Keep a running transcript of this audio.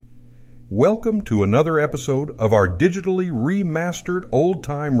Welcome to another episode of our digitally remastered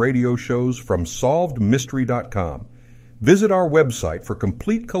old-time radio shows from SolvedMystery.com. Visit our website for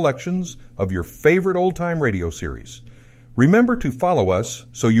complete collections of your favorite old-time radio series. Remember to follow us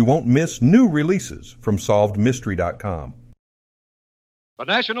so you won't miss new releases from SolvedMystery.com. The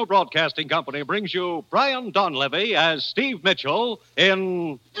National Broadcasting Company brings you Brian Donlevy as Steve Mitchell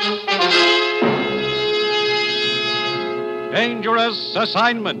in Dangerous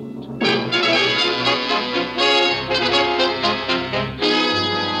Assignment.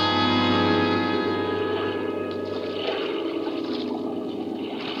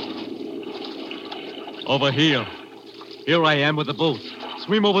 Over here. Here I am with the boat.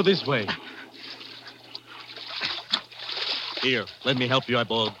 Swim over this way. Here, let me help you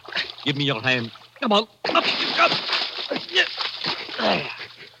aboard. Give me your hand. Come on. Up.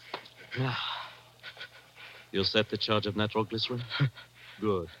 You set the charge of nitroglycerin?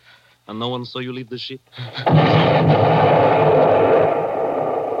 Good. And no one saw you leave the ship?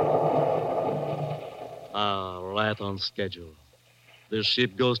 Right on schedule. The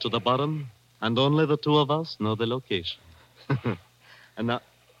ship goes to the bottom, and only the two of us know the location. And now...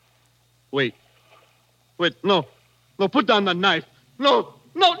 Wait, no. No, put down the knife. No.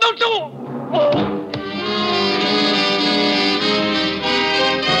 Oh!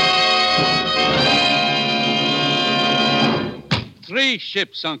 3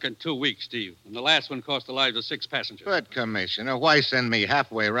 ships sunk in 2 weeks, Steve. And the last one cost the lives of 6 passengers. But, Commissioner, why send me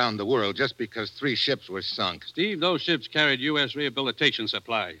halfway around the world just because 3 ships were sunk? Steve, those ships carried U.S. rehabilitation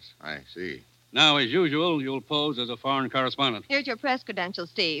supplies. I see. Now, as usual, you'll pose as a foreign correspondent. Here's your press credentials,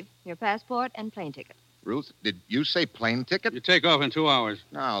 Steve. Your passport and plane ticket. Ruth, did you say plane ticket? You take off in 2 hours.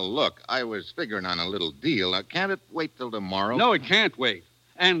 Now, look, I was figuring on a little deal. Can't it wait till tomorrow? No, it can't wait.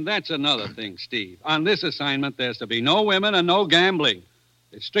 And that's another thing, Steve. On this assignment, there's to be no women and no gambling.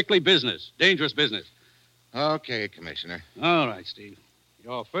 It's strictly business, dangerous business. Okay, Commissioner. All right, Steve.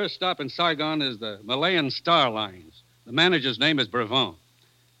 Your first stop in Saigon is the Malayan Star Lines. The manager's name is Brevant.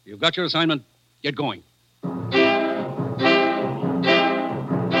 You've got your assignment. Get going.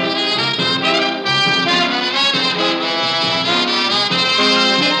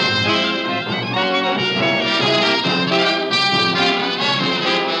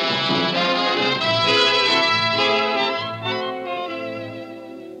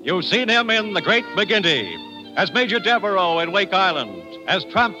 You've seen him in The Great McGinty, as Major Devereaux in Wake Island, as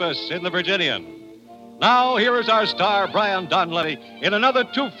Trampas in The Virginian. Now, here is our star, Brian Donlevy, in another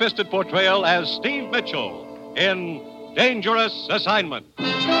two-fisted portrayal as Steve Mitchell in Dangerous Assignment. The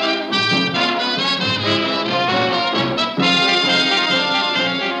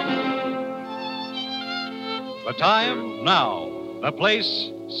time, now. The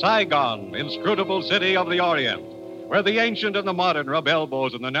place, Saigon, inscrutable city of the Orient, where the ancient and the modern rub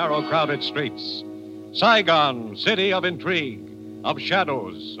elbows in the narrow, crowded streets. Saigon, city of intrigue, of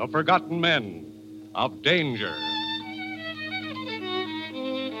shadows, of forgotten men, of danger.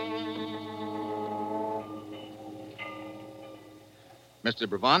 Mr.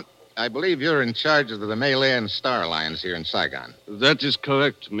 Brevant, I believe you're in charge of the Malayan Star Lines here in Saigon. That is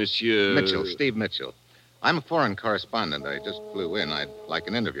correct, Monsieur... Mitchell, Steve Mitchell. I'm a foreign correspondent. I just flew in. I'd like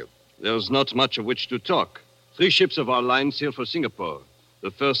an interview. There's not much of which to talk. 3 ships of our line sail for Singapore.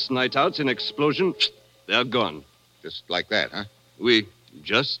 The first night out's an explosion. They're gone. Just like that, huh? Oui,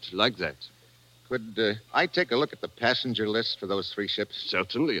 just like that. Could I take a look at the passenger list for those 3 ships?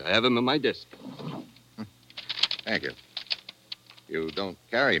 Certainly. I have them on my desk. Thank you. You don't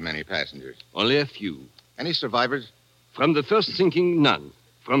carry many passengers. Only a few. Any survivors? From the first sinking, none.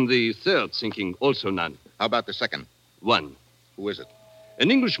 From the third sinking, also none. How about the second? 1. Who is it?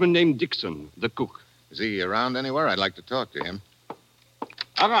 An Englishman named Dixon, the cook. Is he around anywhere? I'd like to talk to him.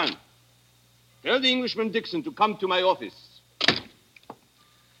 Aran, tell the Englishman Dixon to come to my office.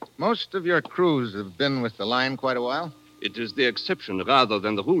 Most of your crews have been with the line quite a while? It is the exception rather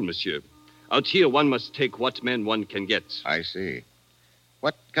than the rule, monsieur. Out here, one must take what men one can get. I see.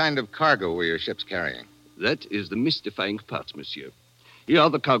 What kind of cargo were your ships carrying? That is the mystifying part, monsieur. Here are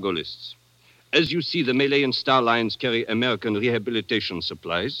the cargo lists. As you see, the Malayan Star Lines carry American rehabilitation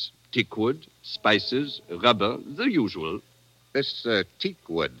supplies, teak wood, spices, rubber, the usual. This teak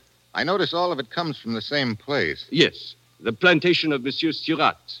wood, I notice all of it comes from the same place. Yes, the plantation of Monsieur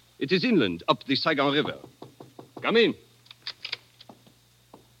Surat. It is inland, up the Saigon River. Come in.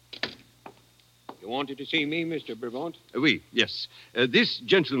 You wanted to see me, Mr. Brevant? Oui, yes. This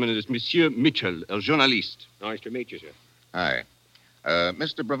gentleman is Monsieur Mitchell, a journalist. Nice to meet you, sir. Hi.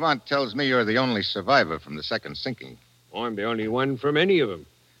 Mr. Brevant tells me you're the only survivor from the second sinking. I'm the only one from any of them.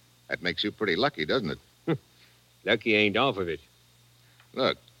 That makes you pretty lucky, doesn't it? Lucky ain't off of it.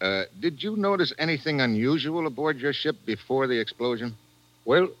 Look, Did you notice anything unusual aboard your ship before the explosion?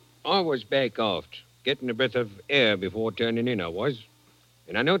 Well, I was back aft, getting a breath of air before turning in, I was.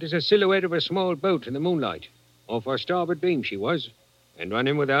 And I noticed a silhouette of a small boat in the moonlight. Off our starboard beam she was, and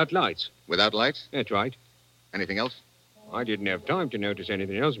running without lights. Without lights? That's right. Anything else? I didn't have time to notice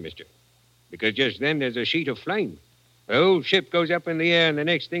anything else, mister. Because just then there's a sheet of flame. The whole ship goes up in the air, and the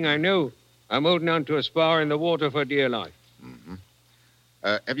next thing I know, I'm holding on to a spar in the water for dear life. Mm-hmm.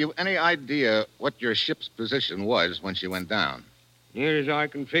 Have you any idea what your ship's position was when she went down? Near as I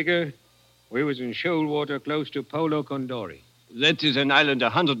can figure, we was in shoal water close to Polo Condori. That is an island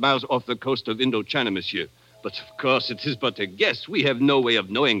 100 miles off the coast of Indochina, monsieur. But of course, it is but a guess. We have no way of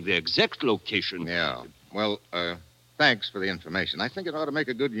knowing the exact location. Yeah. Well, thanks for the information. I think it ought to make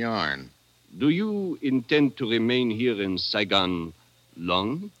a good yarn. Do you intend to remain here in Saigon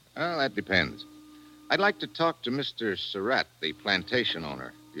long? Well, that depends. I'd like to talk to Mr. Surratt, the plantation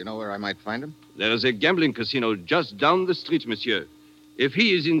owner. Do you know where I might find him? There is a gambling casino just down the street, monsieur. If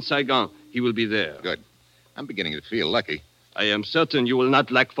he is in Saigon, he will be there. Good. I'm beginning to feel lucky. I am certain you will not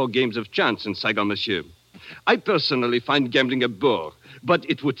lack for games of chance in Saigon, monsieur. I personally find gambling a bore, but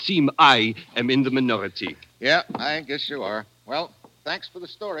it would seem I am in the minority. Yeah, I guess you are. Well, thanks for the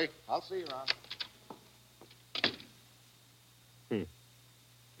story. I'll see you around.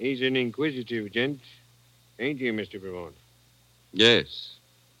 He's an inquisitive gent, ain't he, Mr. Brevant? Yes,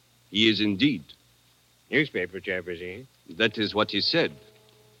 he is indeed. Newspaper chap, is he? That is what he said.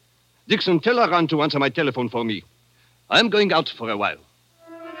 Dixon, tell Aran to answer my telephone for me. I'm going out for a while.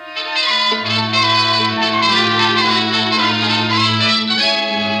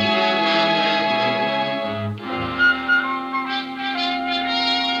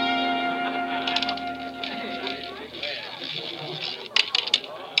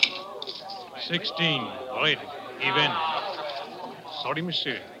 Right. Even. Sorry,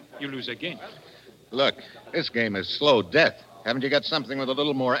 monsieur. You lose again. Look, this game is slow death. Haven't you got something with a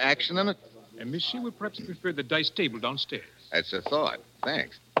little more action in it? And monsieur would perhaps prefer the dice table downstairs. That's a thought.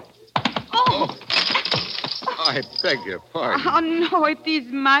 Thanks. Oh! I beg your pardon. Oh, no, it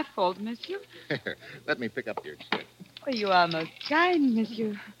is my fault, monsieur. Let me pick up your chip. Oh, you are most kind,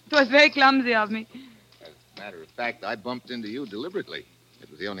 monsieur. It was very clumsy of me. As a matter of fact, I bumped into you deliberately. It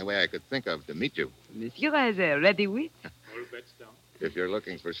was the only way I could think of to meet you. Monsieur has a ready wit. All bets down. If you're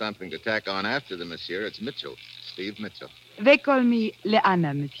looking for something to tack on after the monsieur, it's Mitchell. Steve Mitchell. They call me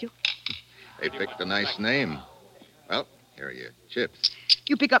Leanna, monsieur. They picked a nice name. Well, here are your chips.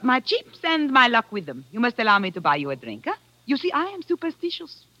 You pick up my chips and my luck with them. You must allow me to buy you a drink, huh? You see, I am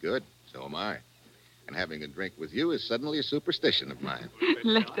superstitious. Good. So am I. And having a drink with you is suddenly a superstition of mine.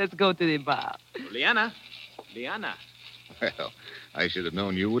 Let us go to the bar. Liana. Well, I should have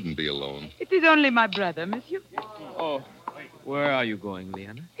known you wouldn't be alone. It is only my brother, monsieur. Oh, where are you going,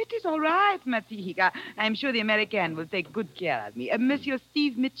 Liana? It is all right, Matik. I am sure the American will take good care of me. Monsieur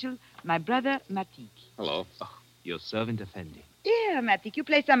Steve Mitchell, my brother, Matik. Hello. Oh, your servant Effendi. Here, Matik, you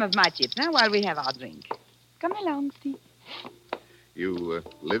play some of my chips now while we have our drink. Come along, Steve. You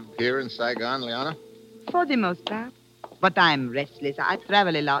live here in Saigon, Liana? For the most part. But I'm restless. I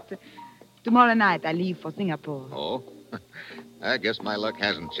travel a lot. Tomorrow night I leave for Singapore. Oh? I guess my luck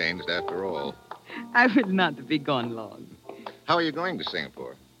hasn't changed after all. I will not be gone long. How are you going to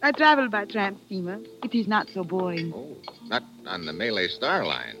Singapore? I travel by tramp steamer. It is not so boring. Oh, not on the Malay Star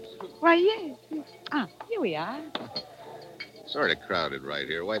Lines. Why, yes. Ah, here we are. Sort of crowded right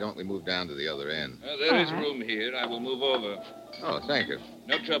here. Why don't we move down to the other end? There is room here. I will move over. Oh, thank you.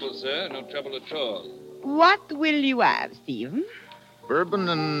 No trouble, sir. No trouble at all. What will you have, Stephen? Bourbon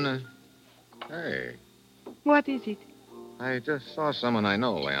and... Hey, What is it? I just saw someone I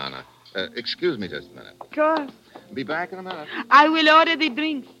know, Liana. Excuse me just a minute. Of course. Be back in a minute. I will order the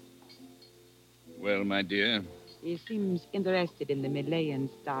drinks. Well, my dear, He seems interested in the Malayan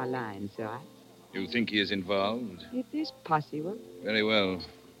Star Line, sir. you think he is involved? It is possible. Very well.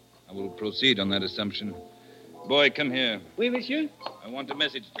 I will proceed on that assumption. Boy, come here. Oui, monsieur? I want a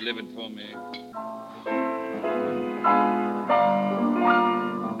message delivered for me.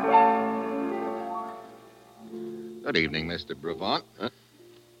 Good evening, Mr. Brevant.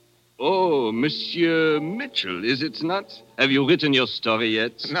 Oh, Monsieur Mitchell, is it not? Have you written your story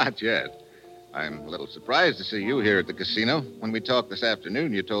yet? Not yet. I'm a little surprised to see you here at the casino. When we talked this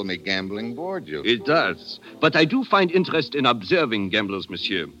afternoon, you told me gambling bored you. It does. But I do find interest in observing gamblers,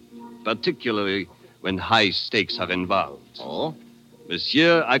 monsieur, particularly when high stakes are involved. Oh?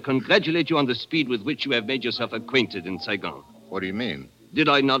 Monsieur, I congratulate you on the speed with which you have made yourself acquainted in Saigon. What do you mean? Did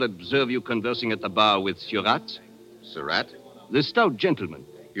I not observe you conversing at the bar with Surratt? Surratt? The stout gentleman.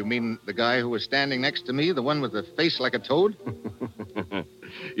 You mean the guy who was standing next to me, the one with the face like a toad?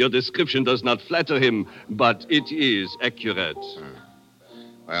 Your description does not flatter him, but it is accurate.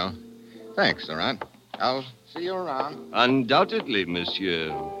 Well, thanks, Laurent. I'll see you around. Undoubtedly,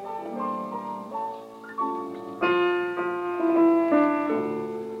 monsieur.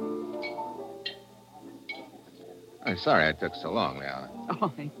 I'm sorry I took so long, Leona.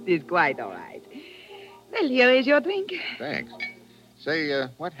 Oh, it is quite all right. Well, here is your drink. Thanks. Say,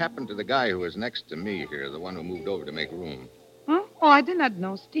 what happened to the guy who was next to me here, the one who moved over to make room? Huh? Oh, I did not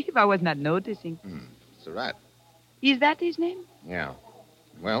know, Steve. I was not noticing. It's a rat. Is that his name? Yeah.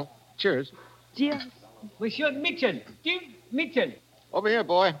 Well, cheers. Cheers. Monsieur Mitchell. Steve Mitchell. Over here,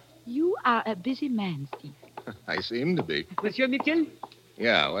 boy. You are a busy man, Steve. I seem to be. Monsieur Mitchell?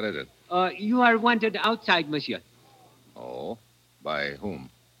 Yeah, what is it? You are wanted outside, monsieur. Oh, by whom?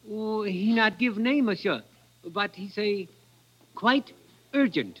 Oh, he not give name, monsieur. But he say quite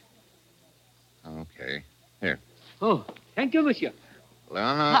urgent. Okay. Here. Oh, thank you, monsieur.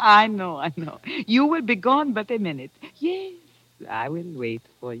 Leona. I know. You will be gone but a minute. Yes, I will wait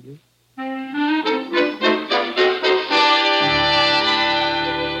for you.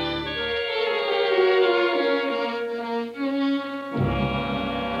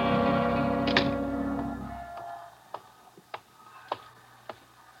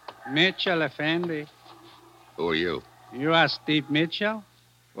 Mitchell, Effendi. Who are you? You are Steve Mitchell?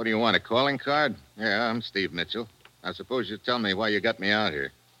 What do you want, a calling card? Yeah, I'm Steve Mitchell. I suppose you tell me why you got me out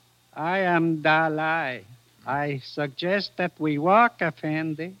here. I am Dalai. I suggest that we walk,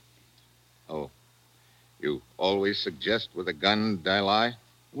 Effendi. Oh. You always suggest with a gun, Dalai?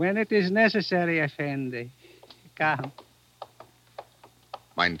 When it is necessary, Effendi. Come.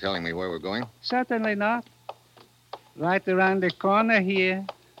 Mind telling me where we're going? Certainly not. Right around the corner here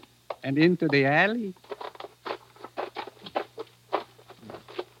and into the alley.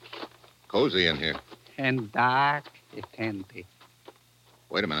 Cozy in here. And dark, Effendi.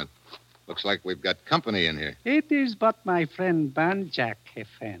 Wait a minute. Looks like we've got company in here. It is but my friend Banjak,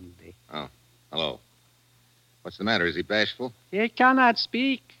 Effendi. Oh, hello. What's the matter? Is he bashful? He cannot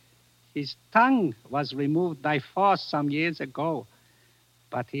speak. His tongue was removed by force some years ago.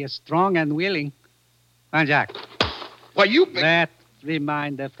 But he is strong and willing. Banjak. Why, you... That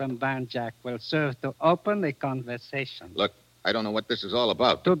reminder from Banjak will serve to open the conversation. Look, I don't know what this is all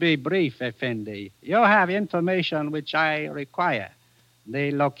about. To be brief, Effendi, you have information which I require.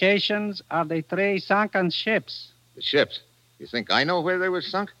 The locations of the 3 sunken ships. The ships? You think I know where they were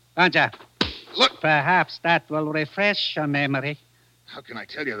sunk? Banjak. Look. Perhaps that will refresh your memory. How can I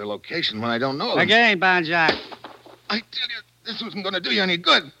tell you the location when I don't know them? Again, Banjak. I tell you, this wasn't going to do you any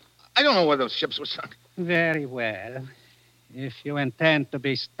good. I don't know where those ships were sunk. Very well. If you intend to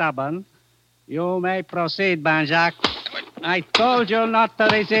be stubborn, you may proceed, Banjak. I told you not to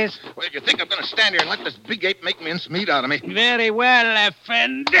resist. Well, you think I'm going to stand here and let this big ape make mincemeat out of me? Very well,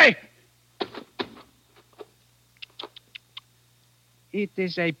 Effendi. It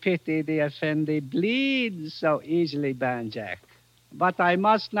is a pity the Effendi bleeds so easily, Banjak. But I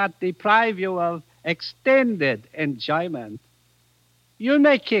must not deprive you of extended enjoyment. You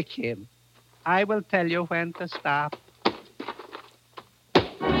may kick him. I will tell you when to stop.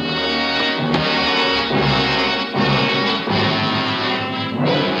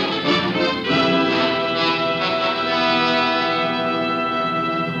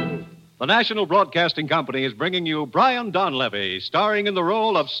 The National Broadcasting Company is bringing you Brian Donlevy, starring in the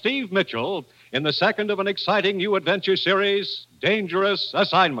role of Steve Mitchell in the second of an exciting new adventure series, Dangerous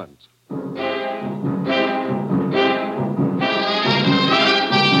Assignment.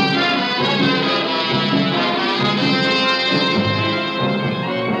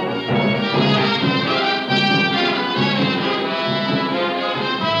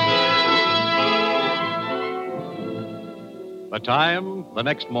 The time, the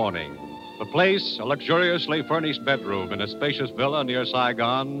next morning. The place, a luxuriously furnished bedroom in a spacious villa near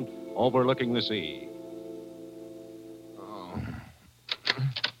Saigon, overlooking the sea. Oh.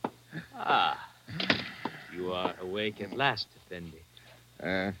 Ah, you are awake at last, Effendi.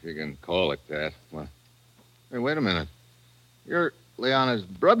 If you can call it that. Well, hey, wait a minute. You're Leona's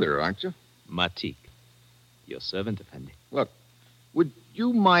brother, aren't you? Matik, your servant, Effendi. Look, would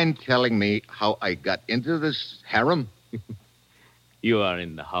you mind telling me how I got into this harem? You are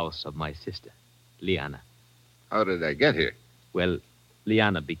in the house of my sister, Liana. How did I get here? Well,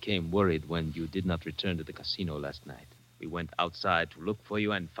 Liana became worried when you did not return to the casino last night. We went outside to look for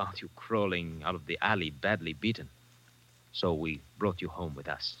you and found you crawling out of the alley, badly beaten. So we brought you home with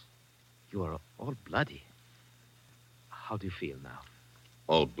us. You are all bloody. How do you feel now?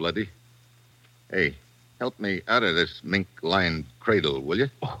 All bloody? Hey, help me out of this mink-lined cradle, will you?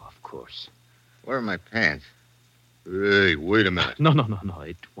 Oh, of course. Where are my pants? Hey, wait a minute. No.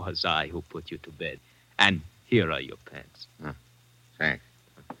 It was I who put you to bed. And here are your pants. Thanks.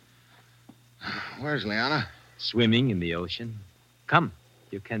 Where's Liana? Swimming in the ocean. Come,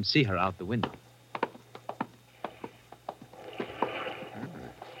 you can see her out the window.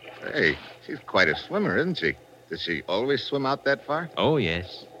 Hey, she's quite a swimmer, isn't she? Does she always swim out that far? Oh,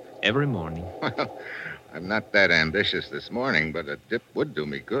 yes. Every morning. Well, I'm not that ambitious this morning, but a dip would do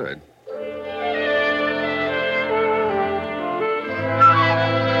me good.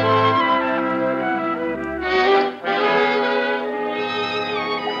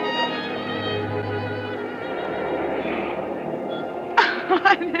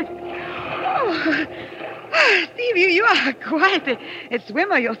 Steve, you are quite a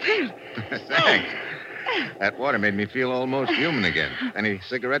swimmer yourself. Thanks. That water made me feel almost human again. Any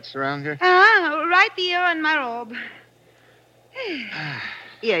cigarettes around here? Right here in my robe.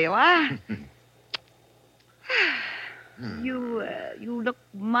 Here you are. You look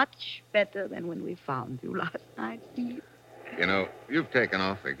much better than when we found you last night, Steve. You know, you've taken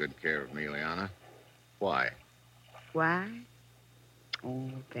awfully good care of me, Liana. Why? Why?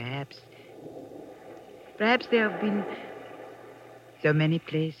 Oh, perhaps there have been so many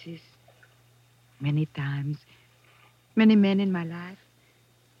places, many times, many men in my life.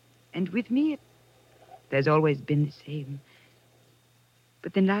 And with me, there's always been the same.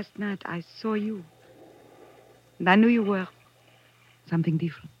 But then last night, I saw you. And I knew you were something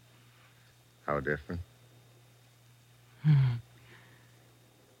different. How different?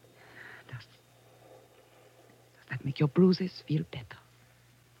 Does that make your bruises feel better?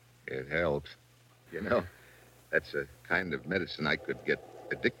 It helps. You know, that's a kind of medicine I could get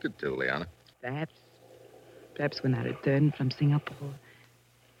addicted to, Liana. Perhaps when I return from Singapore,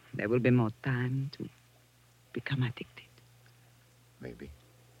 there will be more time to become addicted. Maybe.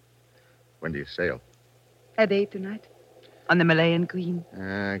 When do you sail? At 8 tonight. On the Malayan Queen.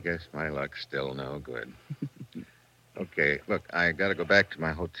 I guess my luck's still no good. Okay, look, I gotta go back to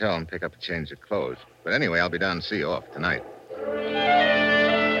my hotel and pick up a change of clothes. But anyway, I'll be down to see you off tonight.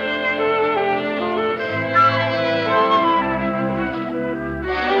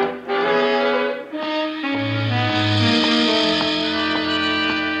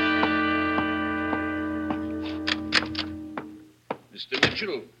 Mr.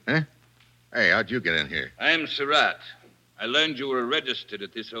 Mitchell. Huh? Hey, how'd you get in here? I'm Surratt. I learned you were registered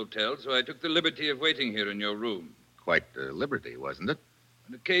at this hotel, so I took the liberty of waiting here in your room. Quite a liberty, wasn't it?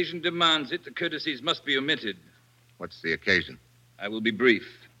 When occasion demands it, the courtesies must be omitted. What's the occasion? I will be brief.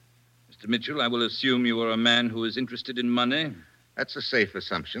 Mr. Mitchell, I will assume you are a man who is interested in money. That's a safe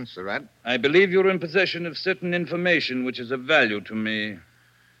assumption, Surratt. I believe you're in possession of certain information which is of value to me.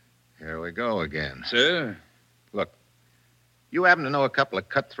 Here we go again. Sir? Look, you happen to know a couple of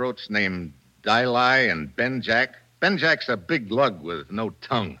cutthroats named Dilai and Benjack? Benjack's a big lug with no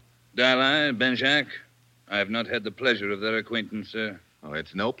tongue. Dalai, Benjack? I have not had the pleasure of their acquaintance, sir. Oh,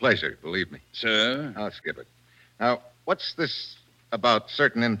 it's no pleasure, believe me. Sir? I'll skip it. Now, what's this about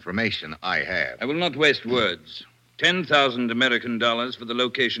certain information I have? I will not waste words. 10,000 American dollars for the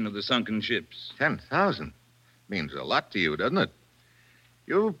location of the sunken ships. 10,000? Means a lot to you, doesn't it?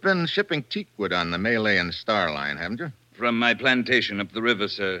 You've been shipping teakwood on the Malayan Star Line, haven't you? From my plantation up the river,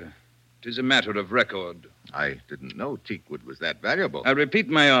 sir. It is a matter of record. I didn't know teakwood was that valuable. I repeat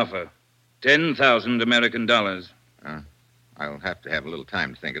my offer. 10,000 American dollars. I'll have to have a little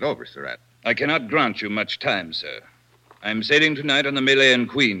time to think it over, Surratt. I cannot grant you much time, sir. I'm sailing tonight on the Malayan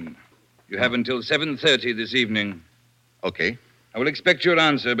Queen. You have until 7:30 this evening. Okay. I will expect your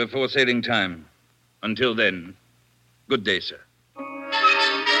answer before sailing time. Until then, good day, sir.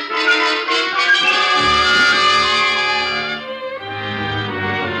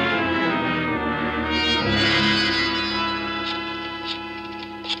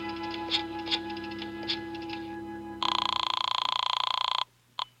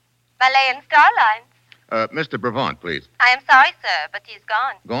 Malayan Starline. Mr. Brevant, please. I am sorry, sir, but he's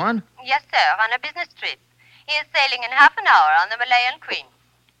gone. Gone? Yes, sir, on a business trip. He is sailing in half an hour on the Malayan Queen.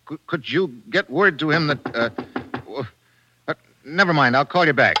 Could you get word to him that... never mind, I'll call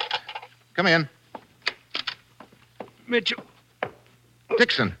you back. Come in. Mitchell.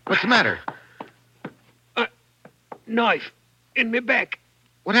 Dixon, what's the matter? Knife in my back.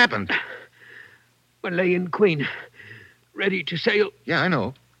 What happened? Malayan Queen. Ready to sail. Yeah, I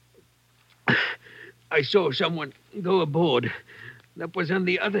know. I saw someone go aboard. That was on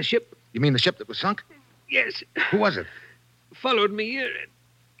the other ship. You mean the ship that was sunk? Yes. Who was it? Followed me here and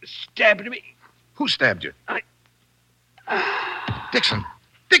stabbed me. Who stabbed you? Dixon!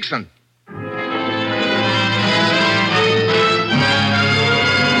 Dixon!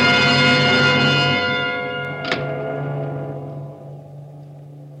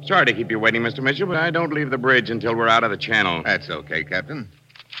 Sorry to keep you waiting, Mr. Mitchell, but I don't leave the bridge until we're out of the channel. That's okay, Captain.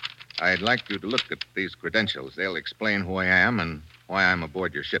 I'd like you to look at these credentials. They'll explain who I am and why I'm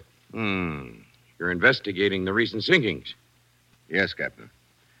aboard your ship. You're investigating the recent sinkings. Yes, Captain.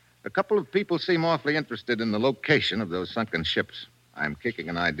 A couple of people seem awfully interested in the location of those sunken ships. I'm kicking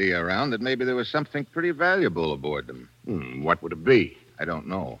an idea around that maybe there was something pretty valuable aboard them. What would it be? I don't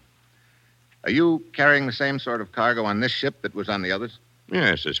know. Are you carrying the same sort of cargo on this ship that was on the others?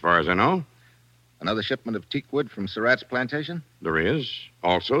 Yes, as far as I know. Another shipment of teak wood from Surratt's plantation? There is.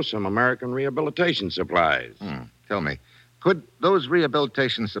 Also some American rehabilitation supplies. Tell me, could those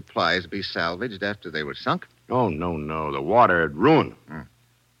rehabilitation supplies be salvaged after they were sunk? Oh, no. The water had ruined them.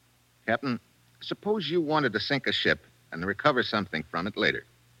 Captain, suppose you wanted to sink a ship and recover something from it later.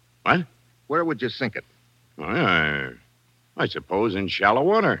 What? Where would you sink it? I suppose in shallow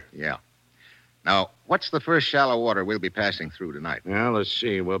water. Yeah. Now, what's the first shallow water we'll be passing through tonight? Well, let's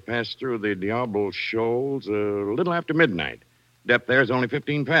see. We'll pass through the Diablo Shoals a little after midnight. Depth there is only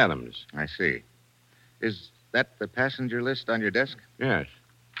 15 fathoms. I see. Is that the passenger list on your desk? Yes.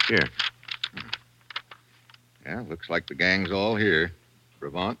 Here. Yeah, looks like the gang's all here.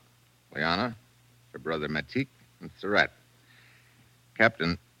 Brevant, Liana, her brother Matik, and Surratt.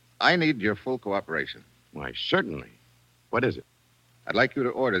 Captain, I need your full cooperation. Why, certainly. What is it? I'd like you to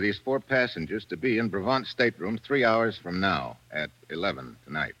order these 4 passengers to be in Brevant's stateroom 3 hours from now at 11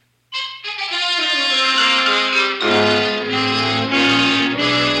 tonight.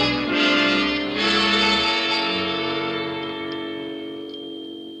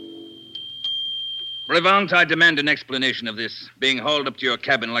 Brevant, I demand an explanation of this, being hauled up to your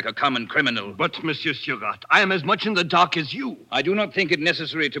cabin like a common criminal. But, Monsieur Surratt, I am as much in the dark as you. I do not think it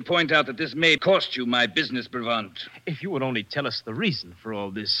necessary to point out that this may cost you my business, Brevant. If you would only tell us the reason for all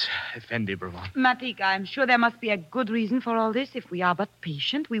this, Effendi Brevant. Matik, I'm sure there must be a good reason for all this. If we are but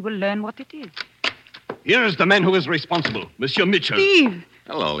patient, we will learn what it is. Here is the man who is responsible, Monsieur Mitchell. Steve!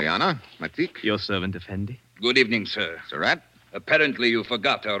 Hello, Liana. Matik. Your servant, Effendi. Good evening, sir. Surratt. Apparently you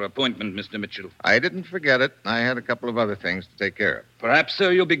forgot our appointment, Mr. Mitchell. I didn't forget it. I had a couple of other things to take care of. Perhaps,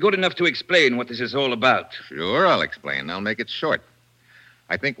 sir, you'll be good enough to explain what this is all about. Sure, I'll explain. I'll make it short.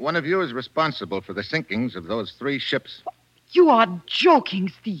 I think one of you is responsible for the sinkings of those 3 ships. You are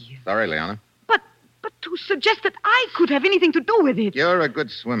joking, Steve. Sorry, Liana. But to suggest that I could have anything to do with it. You're a good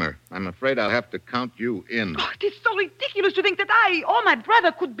swimmer. I'm afraid I'll have to count you in. Oh, it is so ridiculous to think that I or my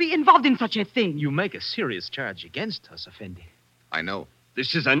brother could be involved in such a thing. You make a serious charge against us, Effendi. I know.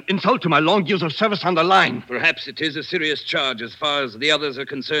 This is an insult to my long years of service on the line. Perhaps it is a serious charge as far as the others are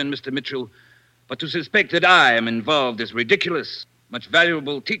concerned, Mr. Mitchell. But to suspect that I am involved is ridiculous. Much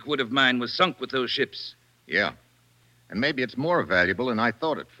valuable teak wood of mine was sunk with those ships. Yeah. And maybe it's more valuable than I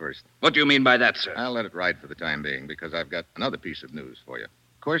thought at first. What do you mean by that, sir? I'll let it ride for the time being, because I've got another piece of news for you.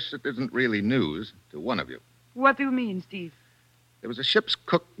 Of course, it isn't really news to one of you. What do you mean, Steve? There was a ship's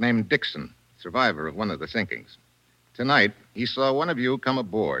cook named Dixon, survivor of one of the sinkings. Tonight, he saw one of you come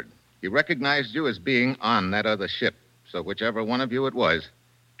aboard. He recognized you as being on that other ship, so whichever one of you it was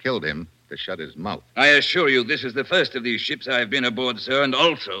killed him to shut his mouth. I assure you this is the first of these ships I have been aboard, sir, and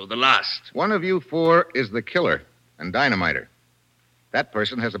also the last. One of you 4 is the killer and dynamiter. That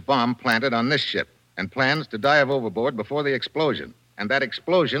person has a bomb planted on this ship and plans to dive overboard before the explosion. And that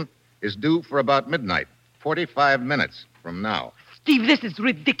explosion is due for about midnight, 45 minutes from now. Steve, this is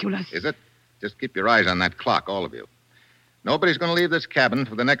ridiculous. Is it? Just keep your eyes on that clock, all of you. Nobody's going to leave this cabin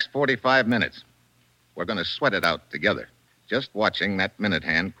for the next 45 minutes. We're going to sweat it out together, just watching that minute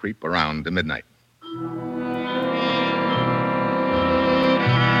hand creep around to midnight.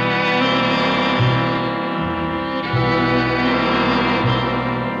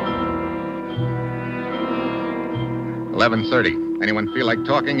 $11:30. Anyone feel like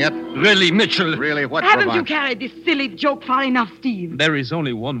talking yet? Really, Mitchell? Really, what, Haven't Brevant? you carried this silly joke far enough, Steve? There is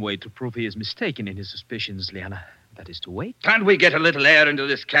only one way to prove he is mistaken in his suspicions, Liana. That is to wait. Can't we get a little air into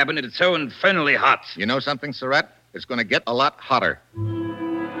this cabin? It's so infernally hot. You know something, Surratt? It's going to get a lot hotter.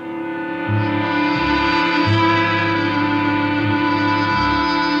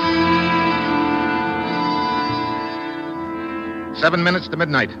 Seven minutes to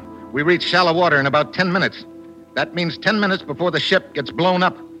midnight. We reach shallow water in about 10 minutes. That means 10 minutes before the ship gets blown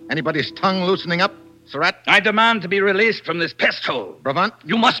up. Anybody's tongue loosening up? Surratt? I demand to be released from this pest hole. Brevant?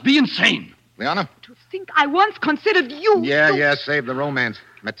 You must be insane. Liana? To think I once considered you... Yeah, save the romance.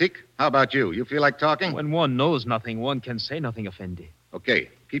 Matik, how about you? You feel like talking? When one knows nothing, one can say nothing, Effendi. Okay,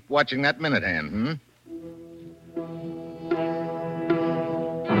 keep watching that minute hand,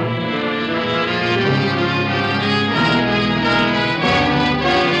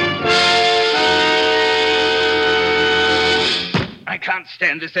 can't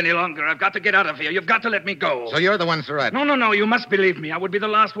stand this any longer. I've got to get out of here. You've got to let me go. So you're the one, Surratt. No. You must believe me. I would be the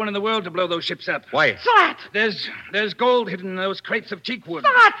last one in the world to blow those ships up. Why? Surratt! There's gold hidden in those crates of teak wood.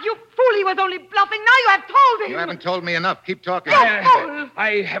 Surratt, you fool. He was only bluffing. Now you have told him. You haven't told me enough. Keep talking.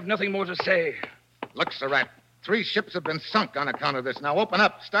 I have nothing more to say. Look, Surratt, 3 ships have been sunk on account of this. Now open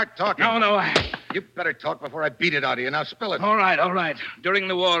up. Start talking. No. You better talk before I beat it out of you. Now spill it. All right. During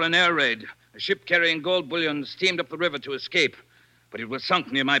the war, an air raid, a ship carrying gold bullion steamed up the river to escape, but it was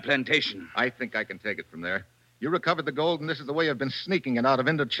sunk near my plantation. I think I can take it from there. You recovered the gold, and this is the way you've been sneaking it out of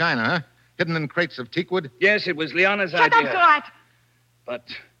Indochina, huh? Hidden in crates of teakwood? Yes, it was Liana's idea. idea. Shut up, Surratt. But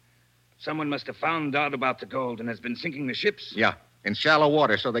someone must have found out about the gold and has been sinking the ships. Yeah, in shallow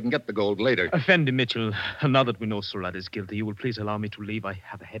water so they can get the gold later. Effendi Mitchell, now that we know Surratt is guilty, you will please allow me to leave. I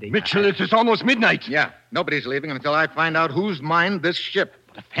have a headache. Mitchell, it is almost midnight. Yeah, nobody's leaving until I find out who's mined this ship.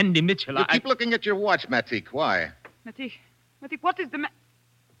 But Effendi Mitchell, You keep looking at your watch, Matik. Why? Matik, what is the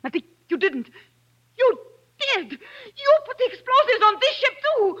Matik, you didn't. You did. You put the explosives on this ship,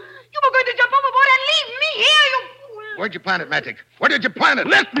 too. You were going to jump overboard and leave me here, you fool. Where'd you plant it, Matik? Where did you plant it?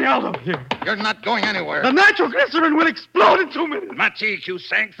 Let me out of here. You're not going anywhere. The nitroglycerin will explode in 2 minutes. Matik, you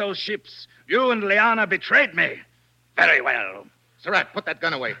sank those ships. You and Liana betrayed me. Very well. Surratt, put that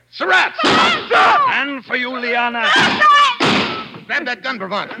gun away. Surratt! And for you, Liana. Grab that gun,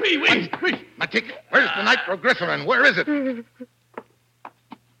 Bravant. Wait. Matik, where's the nitroglycerin? Where is it?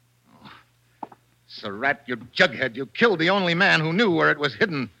 Surratt, you jughead. You killed the only man who knew where it was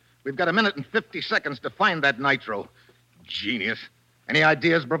hidden. We've got 1 minute and 50 seconds to find that nitro. Genius. Any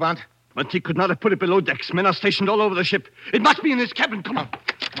ideas, Bravant? Matik could not have put it below decks. Men are stationed all over the ship. It must be in his cabin. Come on.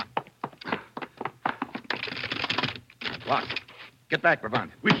 Locked. Get back,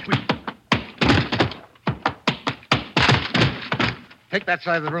 Bravant. Oui. Take that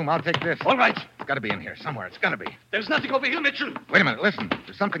side of the room. I'll take this. All right. It's got to be in here somewhere. It's got to be. There's nothing over here, Mitchell. Wait a minute. Listen.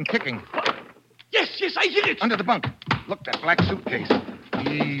 There's something kicking. Yes, I hear it. Under the bunk. Look, that black suitcase.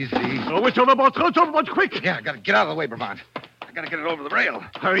 Easy. Throw it overboard, quick. Yeah, I got to get out of the way, Bravant. I got to get it over the rail.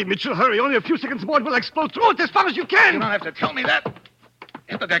 Hurry, Mitchell, hurry. Only a few seconds more, it will explode. Throw it as far as you can. You don't have to tell me that.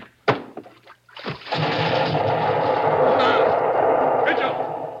 Hit the deck.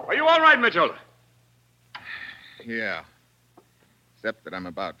 Mitchell! Are you all right, Mitchell? Yeah. Except that I'm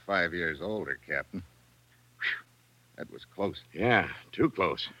about 5 years older, Captain. Whew. That was close. Yeah, too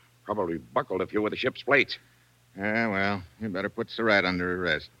close. Probably buckled a few of the ship's plates. Yeah, well, you better put Surratt under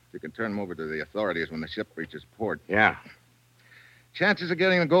arrest. You can turn him over to the authorities when the ship reaches port. Yeah. Chances of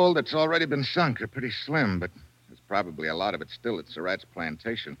getting the gold that's already been sunk are pretty slim, but there's probably a lot of it still at Surratt's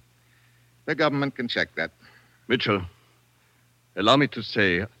plantation. The government can check that. Mitchell, allow me to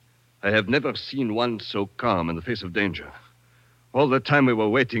say, I have never seen one so calm in the face of danger. All the time we were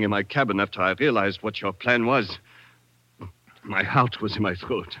waiting in my cabin after I realized what your plan was, my heart was in my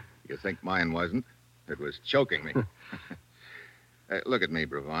throat. You think mine wasn't? It was choking me. Look at me,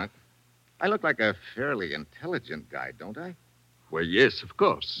 Bravant. I look like a fairly intelligent guy, don't I? Well, yes, of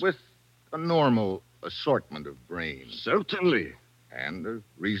course. With a normal assortment of brains. Certainly. And a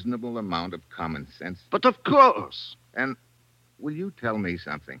reasonable amount of common sense. But of course. And will you tell me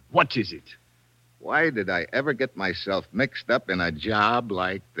something? What is it? Why did I ever get myself mixed up in a job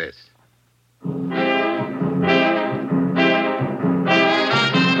like this?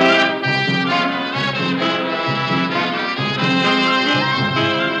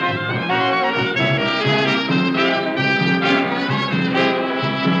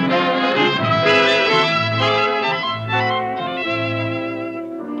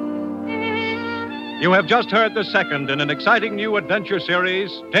 You have just heard the second in an exciting new adventure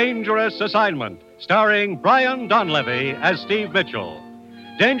series, Dangerous Assignment, starring Brian Donlevy as Steve Mitchell.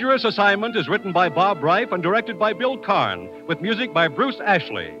 Dangerous Assignment is written by Bob Reif and directed by Bill Karn, with music by Bruce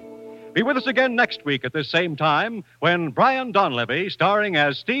Ashley. Be with us again next week at this same time when Brian Donlevy, starring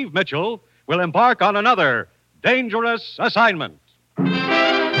as Steve Mitchell, will embark on another Dangerous Assignment.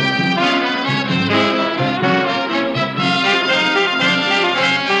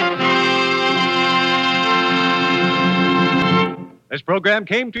 This program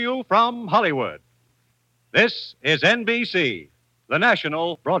came to you from Hollywood. This is NBC, the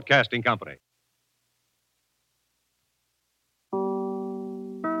national broadcasting company.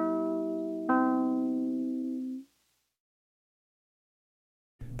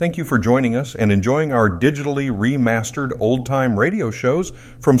 Thank you for joining us and enjoying our digitally remastered old-time radio shows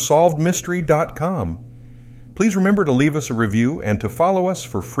from SolvedMystery.com. Please remember to leave us a review and to follow us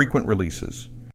for frequent releases.